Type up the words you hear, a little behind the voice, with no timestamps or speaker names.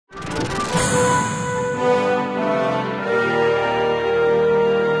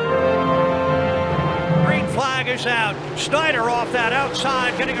is out. Snyder off that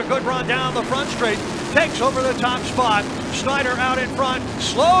outside, getting a good run down the front straight. Takes over the top spot. Snyder out in front.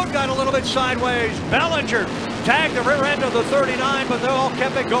 Slode got a little bit sideways. Bellinger tagged the rear end of the 39, but they all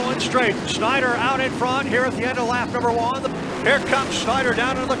kept it going straight. Snyder out in front here at the end of lap number 1. Here comes Snyder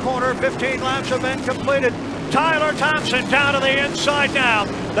down in the corner. 15 laps have been completed. Tyler Thompson down to the inside now.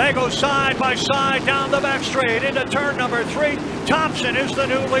 They go side by side down the back straight into turn number 3. Thompson is the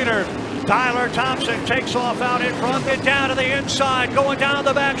new leader. Tyler Thompson takes off out in front and down to the inside, going down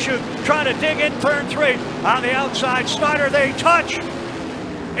the back chute, trying to dig in turn 3. On the outside, Snyder, they touch.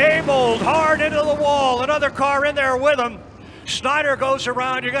 Abold hard into the wall, another car in there with him. Snyder goes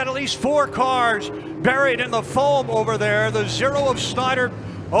around, you got at least 4 cars buried in the foam over there. The 0 of Snyder,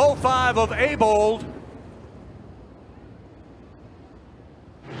 05 of Abold.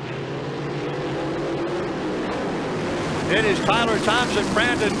 It is Tyler Thompson,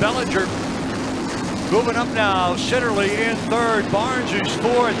 Brandon Bellinger. Moving up now, Sitterly in 3rd, Barnes is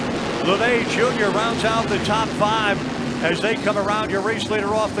 4th. LeVay Jr. rounds out the top 5 as they come around your race leader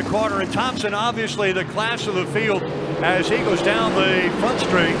off the corner. And Thompson, obviously the class of the field as he goes down the front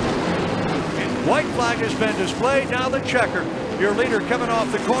straight. And white flag has been displayed, now the checker. Your leader coming off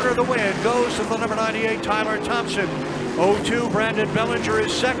the corner, the win goes to the number 98, Tyler Thompson. 02, Brandon Bellinger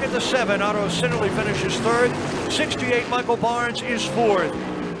is 2nd. The 7, Otto Sitterly finishes 3rd. 68, Michael Barnes is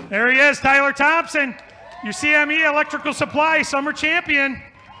 4th. There he is, Tyler Thompson, your CME Electrical Supply Summer Champion.